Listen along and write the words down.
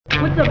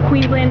What's up,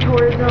 Queensland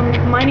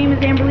tourism? My name is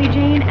Amberly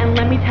Jane, and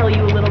let me tell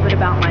you a little bit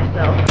about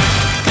myself.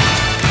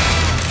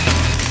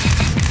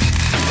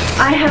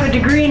 I have a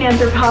degree in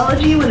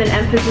anthropology with an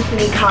emphasis in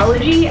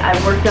ecology.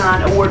 I've worked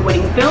on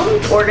award-winning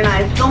films,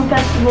 organized film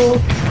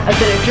festivals. I've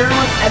been a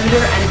journalist,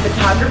 editor, and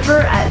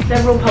photographer at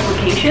several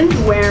publications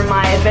where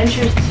my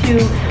adventures to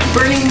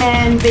Burning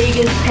Man,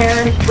 Vegas,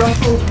 Paris,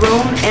 Brussels,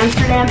 Rome,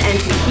 Amsterdam, and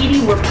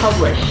Tahiti were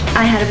published.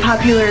 I had a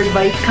popular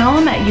advice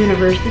column at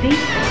university.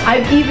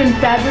 I've even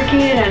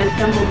fabricated and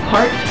assembled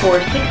parts for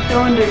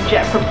 6-cylinder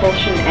jet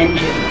propulsion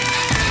engines.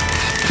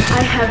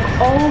 I have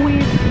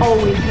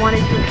always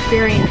wanted to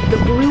experience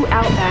the blue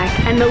outback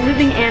and the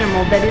living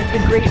animal that is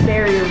the Great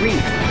Barrier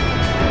Reef.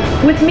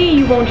 With me,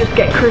 you won't just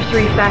get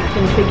cursory facts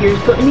and figures,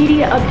 but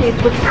media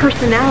updates with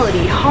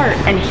personality, heart,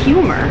 and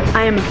humor.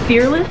 I am a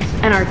fearless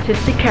and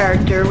artistic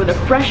character with a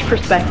fresh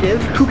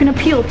perspective who can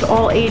appeal to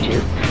all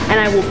ages, and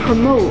I will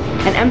promote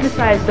and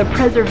emphasize the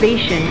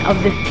preservation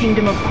of this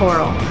kingdom of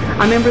coral.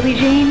 I'm Amberly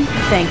Jane.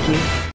 Thank you.